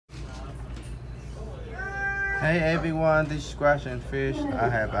Hey everyone, this is Squash and Fish. I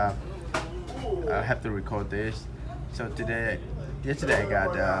have to record this. So yesterday I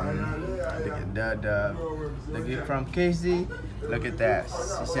got the gift from Cate Z. Look at that,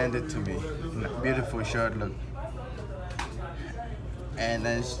 she sent it to me. Beautiful shirt, look. And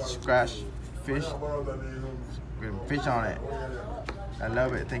then Squash Fish with fish on it. I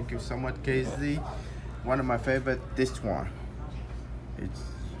love it. Thank you so much, Cate Z. One of my favorite, this one.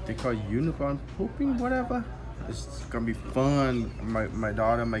 They call it unicorn pooping, whatever. It's gonna be fun. My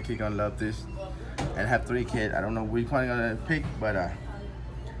daughter, my kid gonna love this. And I have 3 kids. I don't know which one I'm gonna pick, but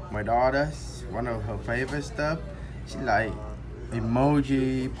my daughter's one of her favorite stuff. She like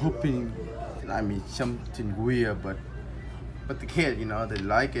emoji pooping. I mean something weird, but the kids, you know, they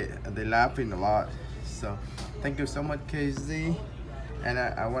like it and they laughing a lot. So thank you so much, Cate Z. And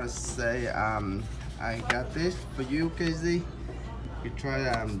I want to say I got this for you, Cate Z. You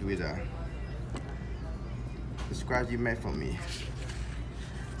try with the scratch you made for me.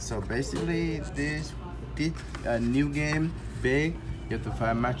 So basically, this new game, big. You have to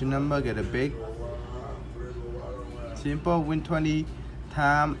find match number, get a big. Simple, win 20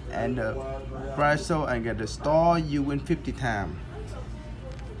 times, and the prize so and get the star, you win 50 times.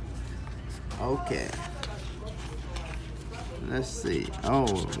 Okay. Let's see.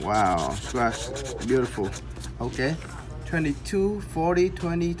 Oh wow, scratch, beautiful. Okay. 22, 40,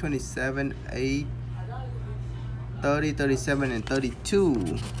 20, 27, 8, 30, 37, and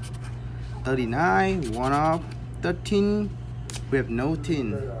 32. 39, 1 off. 13, we have no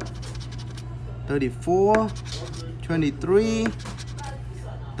 10. 34, 23,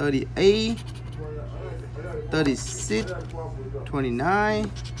 38, 36, 29,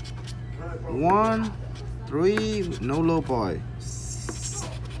 1, 3, no low boy.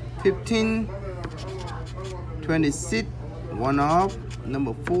 15, 26, 1 off,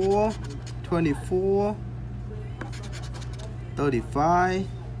 number 4, 24, 35.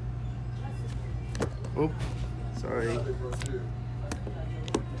 Oops, sorry.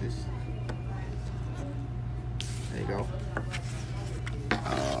 There you go.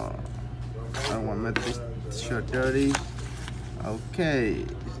 I don't want to make this shirt dirty. Okay.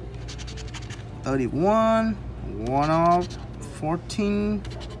 31, 1 off, 14,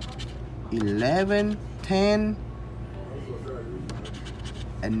 11, 10,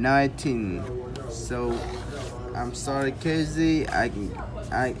 and 19. So I'm sorry, Cate Z, I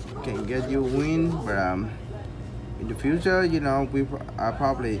can get you a win, but in the future, you know, I'll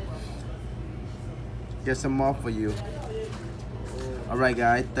probably get some more for you. Alright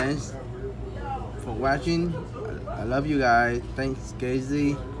guys, thanks for watching. I love you guys. Thanks, Cate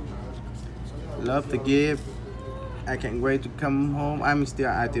Z. Love the gift. I can't wait to come home. I'm still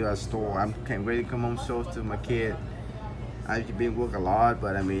at the store. I can't wait to come home, show to my kid. I've been working a lot,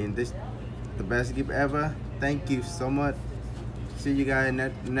 but I mean, this the best gift ever. Thank you so much. See you guys in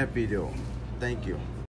that video. Thank you.